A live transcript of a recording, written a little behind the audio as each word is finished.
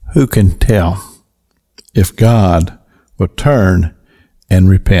Who can tell if God will turn and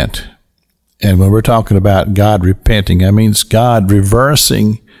repent? And when we're talking about God repenting, that means God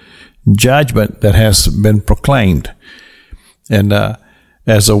reversing judgment that has been proclaimed. And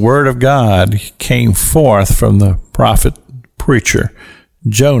as the word of God came forth from the prophet preacher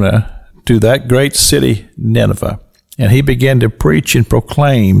Jonah to that great city Nineveh, and he began to preach and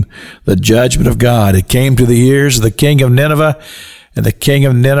proclaim the judgment of God, it came to the ears of the king of Nineveh, and the king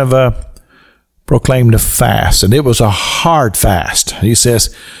of Nineveh proclaimed a fast, and it was a hard fast. He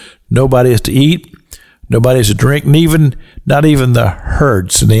says, nobody is to eat, nobody is to drink, not even the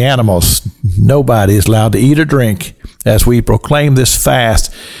herds and the animals. Nobody is allowed to eat or drink as we proclaim this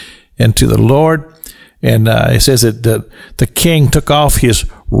fast unto the Lord. And it says that the king took off his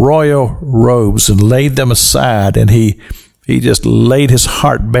royal robes and laid them aside, and he just laid his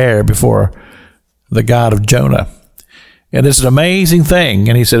heart bare before the God of Jonah. And it's an amazing thing.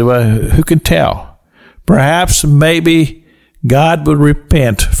 And he said, well, who can tell? Perhaps maybe God would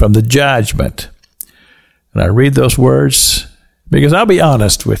repent from the judgment. And I read those words because I'll be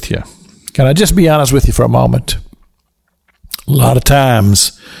honest with you. Can I just be honest with you for a moment? A lot of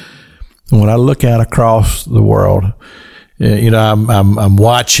times when I look out across the world, I'm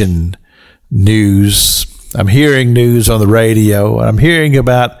watching news, I'm hearing news on the radio, I'm hearing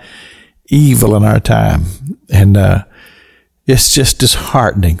about evil in our time. And it's just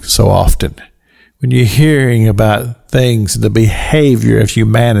disheartening so often when you're hearing about things, the behavior of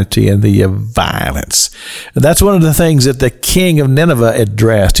humanity and the violence. And that's one of the things that the king of Nineveh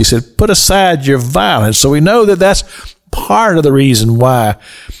addressed. He said, put aside your violence. So we know that that's part of the reason why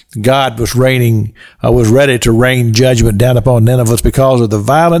God was ready to rain judgment down upon Nineveh, was because of the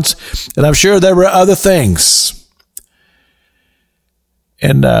violence. And I'm sure there were other things.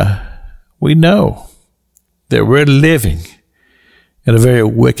 And we know that we're living in a very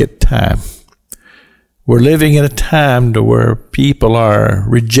wicked time. We're living in a time to where people are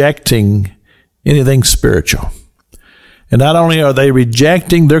rejecting anything spiritual. And not only are they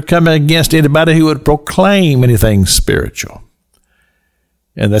rejecting, they're coming against anybody who would proclaim anything spiritual.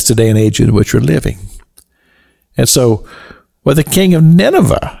 And that's the day and age in which we're living. And so what the king of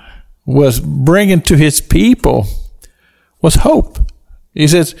Nineveh was bringing to his people was hope. He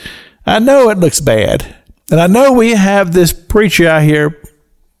says, I know it looks bad. And I know we have this preacher out here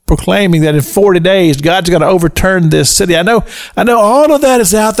proclaiming that in 40 days, God's going to overturn this city. I know all of that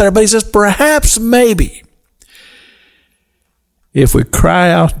is out there, but he says, perhaps, maybe, if we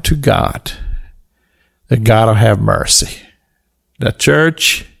cry out to God, that God will have mercy. The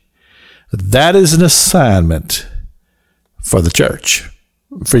church, that is an assignment for the church,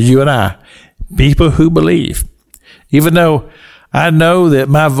 for you and I, people who believe. Even though I know that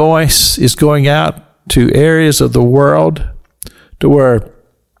my voice is going out to areas of the world to where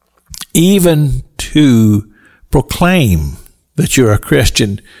even to proclaim that you're a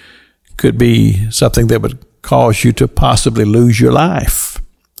Christian could be something that would cause you to possibly lose your life.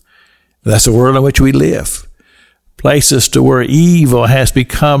 That's the world in which we live. Places to where evil has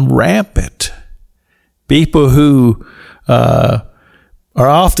become rampant. People who are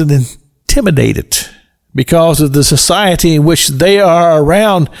often intimidated because of the society in which they are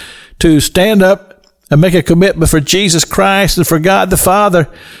around to stand up and make a commitment for Jesus Christ and for God the Father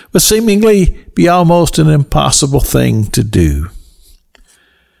would seemingly be almost an impossible thing to do.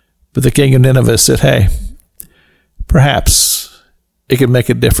 But the king of Nineveh said, hey, perhaps it could make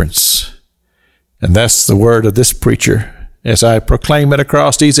a difference. And that's the word of this preacher. As I proclaim it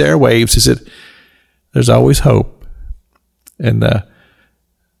across these airwaves, he said, there's always hope. And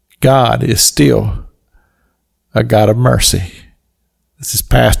God is still a God of mercy. This is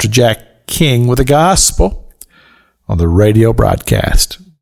Pastor Jack King with the gospel on the radio broadcast.